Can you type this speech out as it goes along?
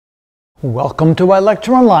Welcome to our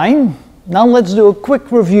lecture online. Now let's do a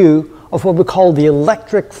quick review of what we call the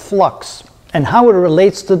electric flux and how it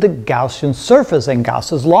relates to the Gaussian surface and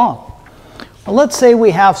Gauss's law. Well, let's say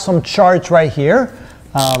we have some charge right here.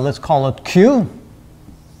 Let's call it Q.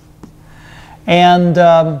 And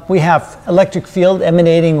we have electric field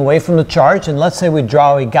emanating away from the charge. And let's say we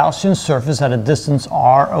draw a Gaussian surface at a distance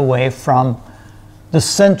r away from the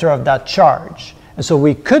center of that charge. And so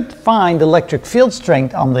we could find electric field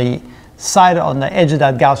strength on the edge of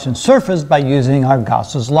that Gaussian surface by using our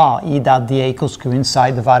Gauss's law, E dot dA equals Q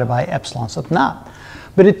inside divided by epsilon sub naught.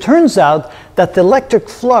 But it turns out that the electric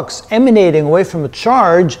flux emanating away from a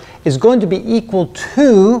charge is going to be equal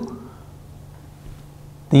to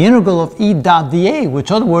the integral of E dot dA,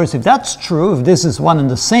 which in other words, if that's true, if this is one and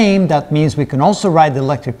the same, that means we can also write the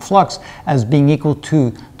electric flux as being equal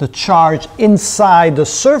to the charge inside the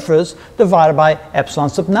surface divided by epsilon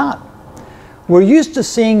sub naught. We're used to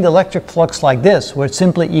seeing the electric flux like this, where it's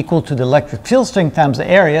simply equal to the electric field strength times the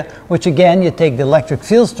area, which again, you take the electric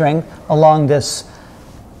field strength along this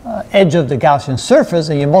edge of the Gaussian surface,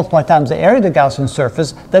 and you multiply times the area of the Gaussian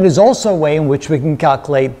surface. That is also a way in which we can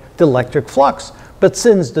calculate the electric flux. But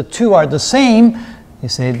since the two are the same, you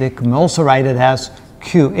say they can also write it as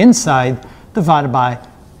Q inside divided by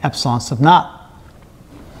epsilon sub naught.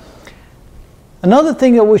 Another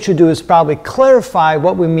thing that we should do is probably clarify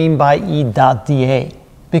what we mean by E dot dA.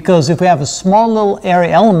 Because if we have a small little area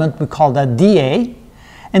element, we call that dA.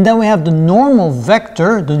 And then we have the normal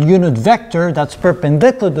vector, the unit vector that's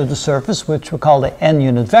perpendicular to the surface, which we call the n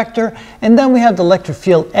unit vector. And then we have the electric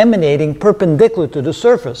field emanating perpendicular to the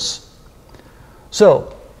surface.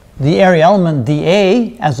 So the area element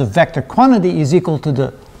dA as a vector quantity is equal to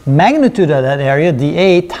the magnitude of that area,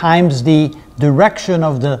 dA, times the direction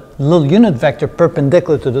of the little unit vector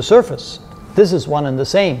perpendicular to the surface. This is one and the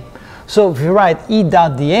same. So if you write E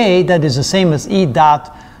dot dA, that is the same as E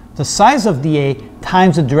dot the size of dA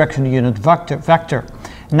times the direction of the unit vector.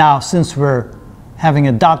 Now, since we're having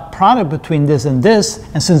a dot product between this, and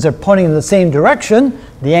since they're pointing in the same direction,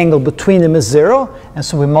 the angle between them is 0, and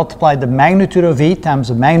so we multiply the magnitude of E times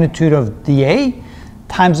the magnitude of dA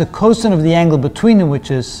times the cosine of the angle between them,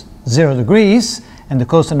 which is 0 degrees, and the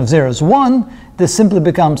cosine of 0 is 1, this simply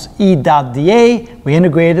becomes E dot dA. We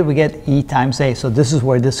integrate it, we get E times A. So this is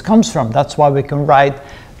where this comes from. That's why we can write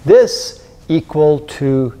this equal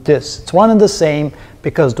to this. It's one and the same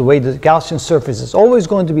because the way the Gaussian surface is always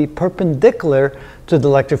going to be perpendicular to the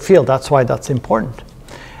electric field. That's why that's important.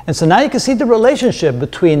 And so now you can see the relationship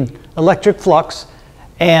between electric flux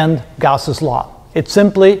and Gauss's law. It's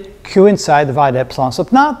simply Q inside divided by epsilon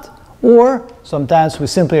sub naught. Or sometimes we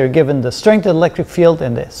simply are given the strength of the electric field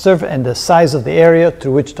and the size of the area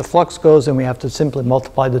through which the flux goes, and we have to simply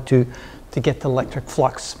multiply the two to get the electric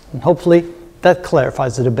flux. And hopefully that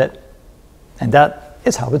clarifies it a bit. And that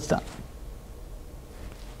is how it's done.